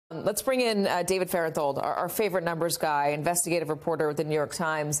Let's bring in David Fahrenthold, our favorite numbers guy, investigative reporter with the New York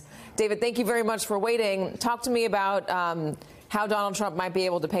Times. David, thank you very much for waiting. Talk to me about how Donald Trump might be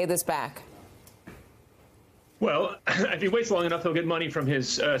able to pay this back. Well, if he waits long enough, he'll get money from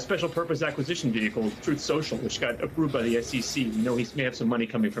his special purpose acquisition vehicle, Truth Social, which got approved by the SEC. You know, he may have some money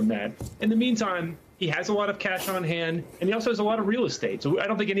coming from that. In the meantime, he has a lot of cash on hand, and he also has a lot of real estate. So I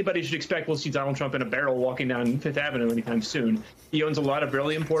don't think anybody should expect we'll see Donald Trump in a barrel walking down Fifth Avenue anytime soon. He owns a lot of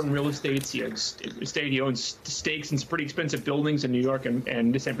really important real estate. He owns stakes in some pretty expensive buildings in New York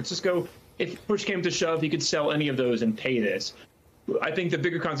and San Francisco. If push came to shove, he could sell any of those and pay this. I think the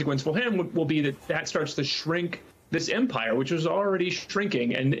bigger consequence for him will be that starts to shrink this empire, which was already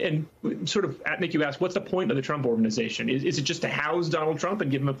shrinking, and sort of make you ask, what's the point of the Trump organization? Is it just to house Donald Trump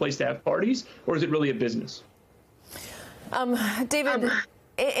and give him a place to have parties, or is it really a business? David,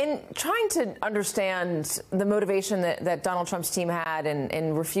 in trying to understand the motivation that Donald Trump's team had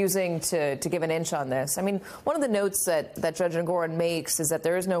in refusing to give an inch on this, I mean, one of the notes that Judge Engoron makes is that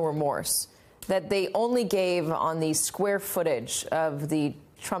there is no remorse, that they only gave on the square footage of the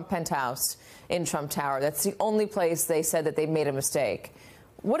Trump penthouse in Trump Tower. That's the only place they said that they made a mistake.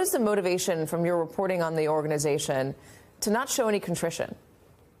 What is the motivation from your reporting on the organization to not show any contrition?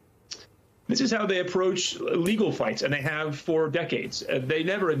 This is how they approach legal fights, and they have for decades. They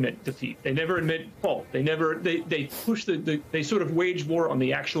never admit defeat. They never admit fault. They push they sort of wage war on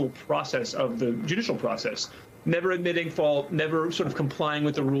the actual process of the judicial process. Never admitting fault, never sort of complying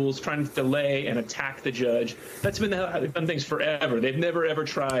with the rules, trying to delay and attack the judge. That's been how they've done things forever. They've never, ever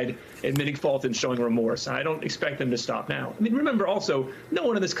tried admitting fault and showing remorse. And I don't expect them to stop now. I mean, remember also, no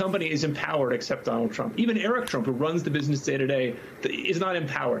one in this company is empowered except Donald Trump. Even Eric Trump, who runs the business day to day, is not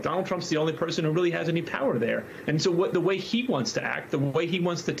empowered. Donald Trump's the only person who really has any power there. And so the way he wants to act, the way he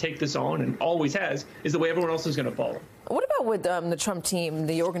wants to take this on, and always has, is the way everyone else is going to follow. What about with the Trump team?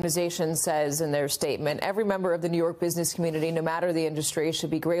 The organization says in their statement, every member of the New York business community, no matter the industry, should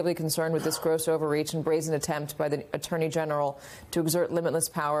be gravely concerned with this gross overreach and brazen attempt by the Attorney General to exert limitless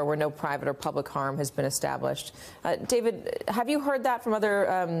power where no private or public harm has been established. David, have you heard that from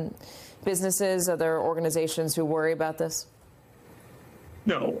other businesses, other organizations who worry about this?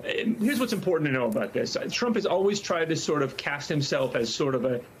 No. Here's what's important to know about this. Trump has always tried to sort of cast himself as sort of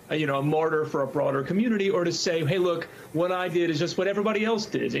a martyr for a broader community, or to say, hey, look, what I did is just what everybody else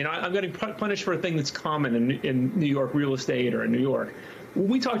did. I'm getting punished for a thing that's common in New York real estate or in New York. When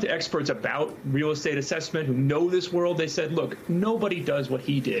we talk to experts about real estate assessment who know this world, they said, look, nobody does what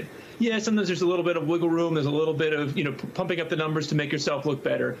he did. Yeah, sometimes there's a little bit of wiggle room. There's a little bit of, pumping up the numbers to make yourself look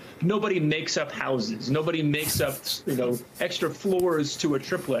better. Nobody makes up houses. Nobody makes up, extra floors to a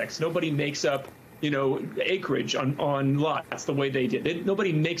triplex. Nobody makes up, acreage on lots the way they did.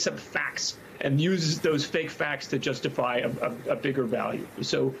 Nobody makes up facts and uses those fake facts to justify a bigger value.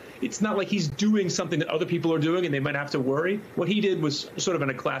 So it's not like he's doing something that other people are doing and they might have to worry. What he did was sort of in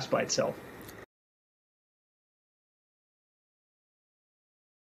a class by itself.